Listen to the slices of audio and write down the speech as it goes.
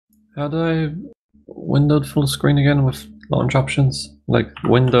How do I windowed full screen again with launch options? Like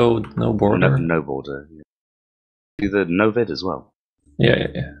windowed, no border? No border. Yeah. Do the no vid as well. Yeah.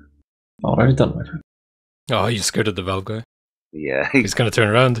 Already done, my friend. Oh, you scared of the Valve guy? Yeah. He's gonna turn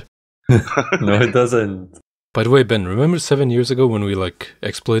around. No, it doesn't. By the way, Ben, remember 7 years ago when we, like,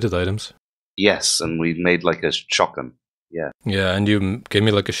 exploited items? Yes, and we made like a shotgun. Yeah. Yeah, and you gave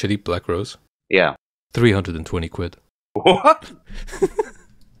me, like, a shitty black rose. Yeah. 320 quid. What?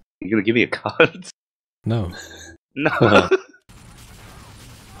 You gonna give me a card? No. No.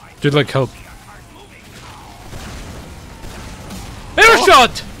 Dude, like, help. Air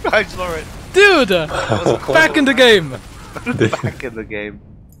shot! I saw it. Dude! Back in the game! Back in the game.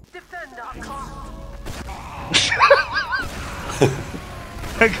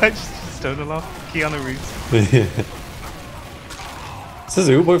 That guy just stoner laugh. Keanu Reeves. Is this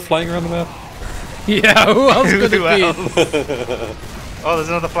oohboy flying around the map? Yeah, who else could it Who be? else? Oh, there's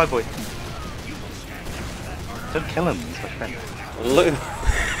another flyboy. Don't kill him, he's my friend. Look,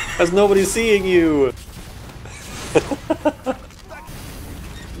 there's nobody seeing you.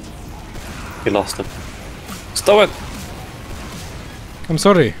 He lost him. Stop it! I'm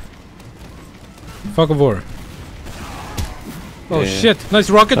sorry. Fuck of war. Oh Yeah. shit, nice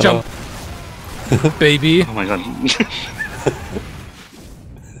rocket jump! Baby. Oh my god.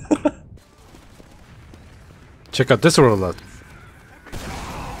 Check out this rollout.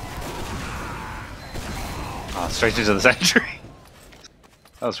 Oh, straight into the century.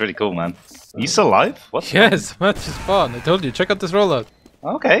 That was really cool, man. Are you still alive? What? Yes, match is fun. I told you, check out this rollout.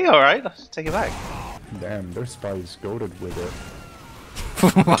 Okay, alright, I'll take it back. Damn, their spies goaded with it.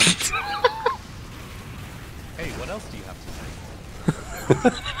 What? Hey, what else do you have to say?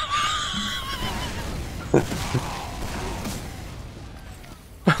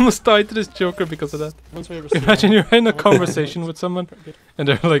 I almost died to this Joker because of that. Imagine you're in a conversation with someone and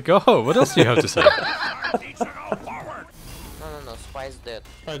they're like, oh, what else do you have to say? No, Spy's dead.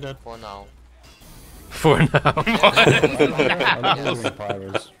 I did. For now. For now. I'm losing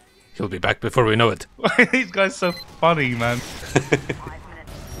powers. He'll be back before we know it. These guys so funny, man.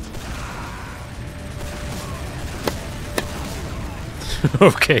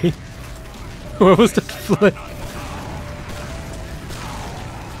 Okay. What was that flip?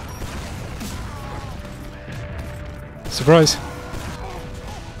 Surprise.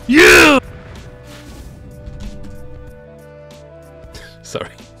 Yeah! Sorry.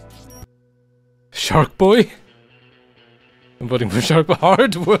 Shark Boy? I'm voting for Shark Boy.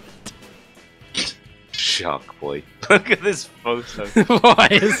 Hardwood. Shark boy. Look at this photo. Why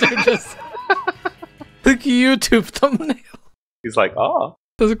is there just like a YouTube thumbnail? He's like, oh.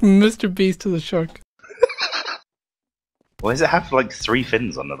 That's like Mr. Beast to the shark. Why does it have like 3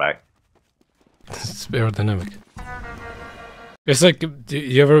 fins on the back? It's aerodynamic. It's like,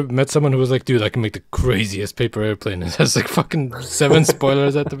 you ever met someone who was like, dude, I can make the craziest paper airplane. It has like fucking 7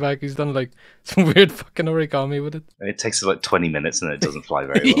 spoilers at the back. He's done like some weird fucking origami with it. It takes like 20 minutes and it doesn't fly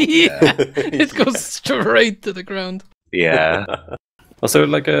very well. Yeah, it goes straight to the ground. Yeah. Was there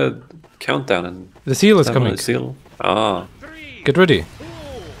like a countdown and The seal is that coming. one, the seal? Ah. Get ready.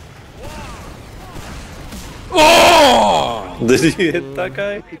 Oh! Did you hit that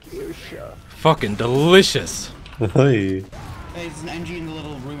guy? Fucking delicious. Hey. There's an NG in the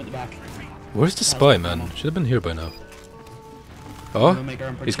little room at the back. Where's the spy, man? Should have been here by now. Oh,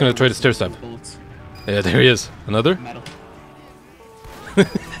 he's gonna try to stair stab. Yeah, there he is. Another? Metal.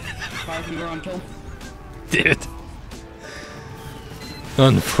 5 finger on kill. Dude.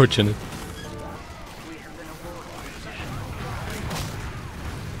 Unfortunate.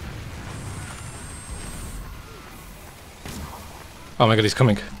 Oh my god, he's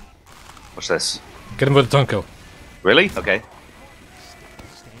coming. Watch this. Get him with a tongue kill. Really? Okay.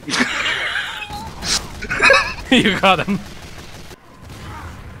 You got him.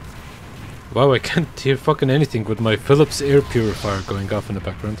 Wow, I can't hear fucking anything with my Philips air purifier going off in the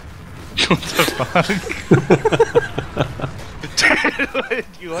background. What the fuck?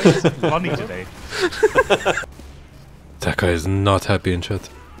 You are just funny today. That guy is not happy in chat.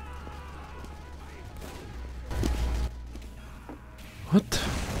 What?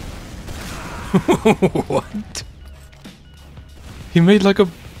 What? He made like a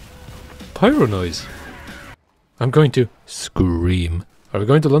pyro noise. I'm going to scream. Are we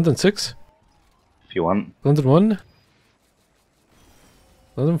going to London 6? If you want. London 1?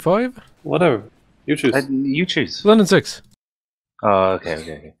 London 5? Whatever. You choose. You choose. London 6. Oh,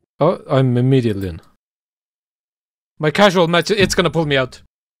 okay. Oh, I'm immediately in. My casual match, it's gonna pull me out.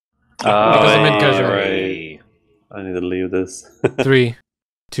 Because I'm in casual. Right. I need to leave this. 3,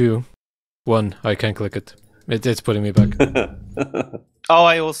 2, 1. I can't click it. It's putting me back. Oh,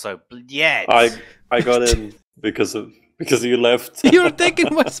 I also. Yeah. I got in because you left. You're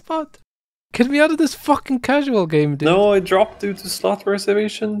taking my spot. Get me out of this fucking casual game, dude. No, I dropped due to slot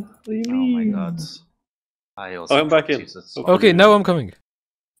reservation. What do you Oh my mean? god. I also. I'm back in. Jesus. Okay, now I'm coming.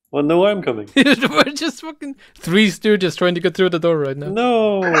 Well, no, I'm coming. We're just fucking three stooges trying to get through the door right now.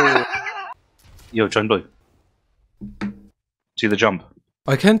 No. Yo, join blue. Do the jump.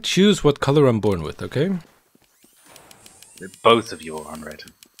 I can't choose what color I'm born with, okay? Both of you are on red.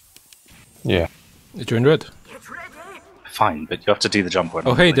 Yeah. Join red. Fine, but you have to do the jump one.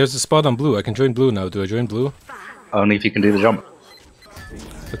 Oh, hey, there's a spot on blue. I can join blue now. Do I join blue? Only if you can do the jump.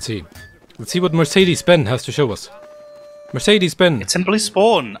 Let's see. Let's see what Mercedes-Benz has to show us. Mercedes-Benz. It's in blue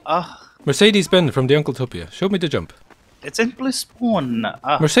spawn. Ugh. Mercedes-Benz from the Uncle Topia. Show me the jump. It's in blue spawn.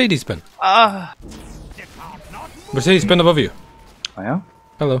 Mercedes-Benz. Ah. Mercedes-Benz above you. Oh yeah?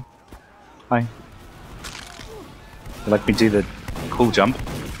 Hello. Hi. You like me do the cool jump?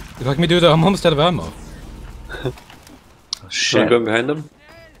 You like me do the I'm almost out of ammo. Oh, Should I shit. go behind them?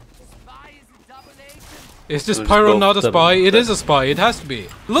 Is this Let's Pyro go not a them. spy? It is a spy. It has to be.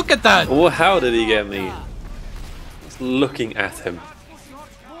 Look at that! Oh, how did he get me? Just looking at him.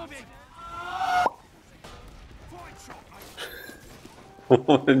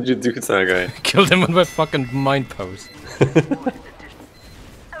 What did you do to that guy? Killed him with my fucking mind powers.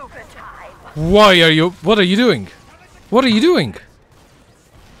 Why are you... What are you doing? What are you doing?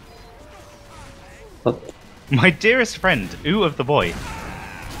 What? My dearest friend, ooh of the boy.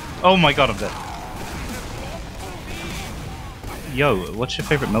 Oh my god, I'm dead. Yo, what's your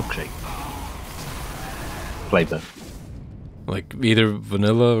favorite milkshake? Flavor. Like either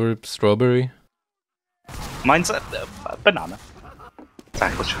vanilla or strawberry? Mine's a banana.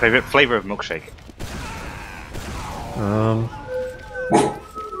 Zach, what's your favorite flavor of milkshake?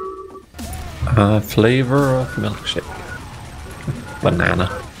 Flavor of milkshake.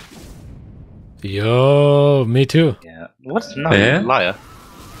 Banana. Yo, me too. Yeah. What? No, Yeah? you liar.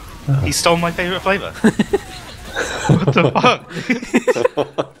 He stole my favorite flavor. What the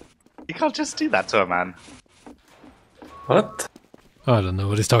fuck? You can't just do that to a man. What? I don't know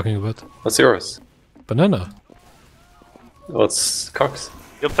what he's talking about. What's yours? Banana. What's Cox?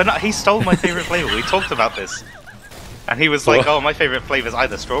 He stole my favorite flavor. We talked about this. And he was like, oh, my favorite flavor is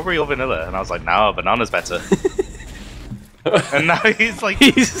either strawberry or vanilla. And I was like, no, banana's better. And now he's like,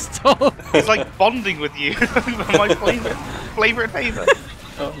 He stole. he's like bonding with you over my flavor and favor.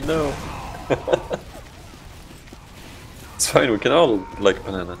 Oh no. It's fine, we can all like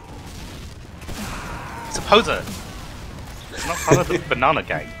banana. It's a poser. It's not part of the banana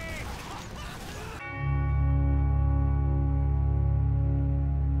gang.